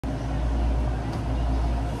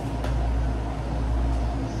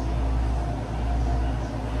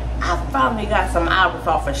I finally got some hours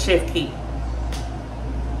off of ShiftKey.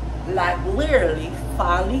 Like literally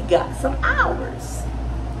finally got some hours.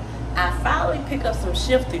 I finally picked up some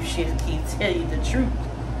shift through ShiftKey, tell you the truth.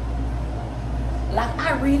 Like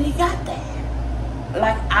I really got that.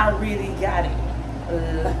 Like I really got it.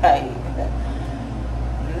 Like,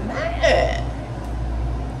 man.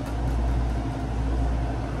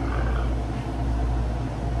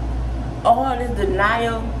 All this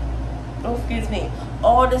denial, oh excuse me,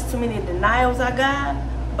 all this too many denials I got,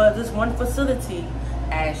 but this one facility,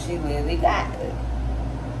 and she really got it.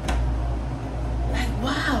 Like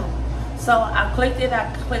wow. So I clicked it,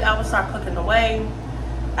 I would start clicking away.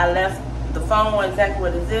 I left the phone exactly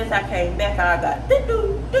what it is. I came back, I got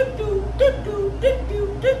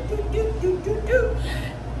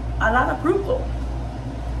a lot of approval.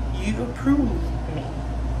 You approved me.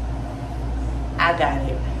 I got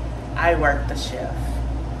it. I worked the shift.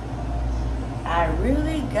 I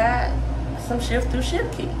really got some shift through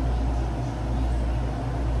ShiftKey.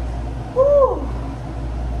 Woo!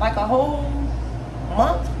 Like a whole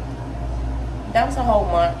month. That was a whole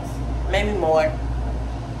month, maybe more.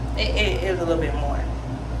 It was a little bit more.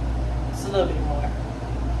 It's a little bit more.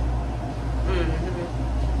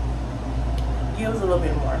 Yeah, it was a little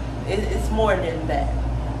bit more. It's more than that.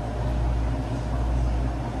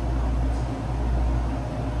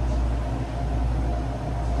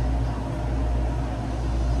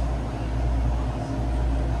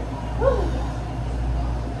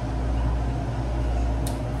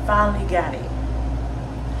 Finally got it.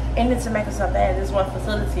 And then to make it so bad, this one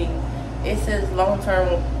facility, it says it's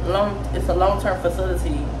a long-term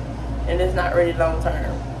facility, and it's not really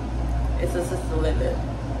long-term. It's assisted living.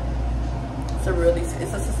 It's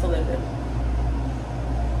assisted living.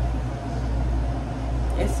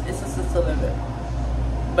 It's assisted living,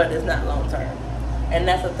 but it's not long-term. And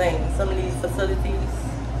that's the thing. Some of these facilities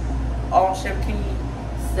on ShiftKey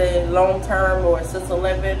say long-term or assisted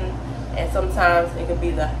living, and sometimes it can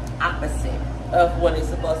be the opposite of what it's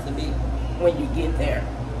supposed to be when you get there.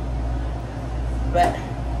 But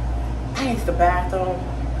I used the bathroom,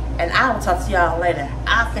 and I will talk to y'all later.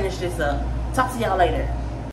 I'll finish this up. Talk to y'all later.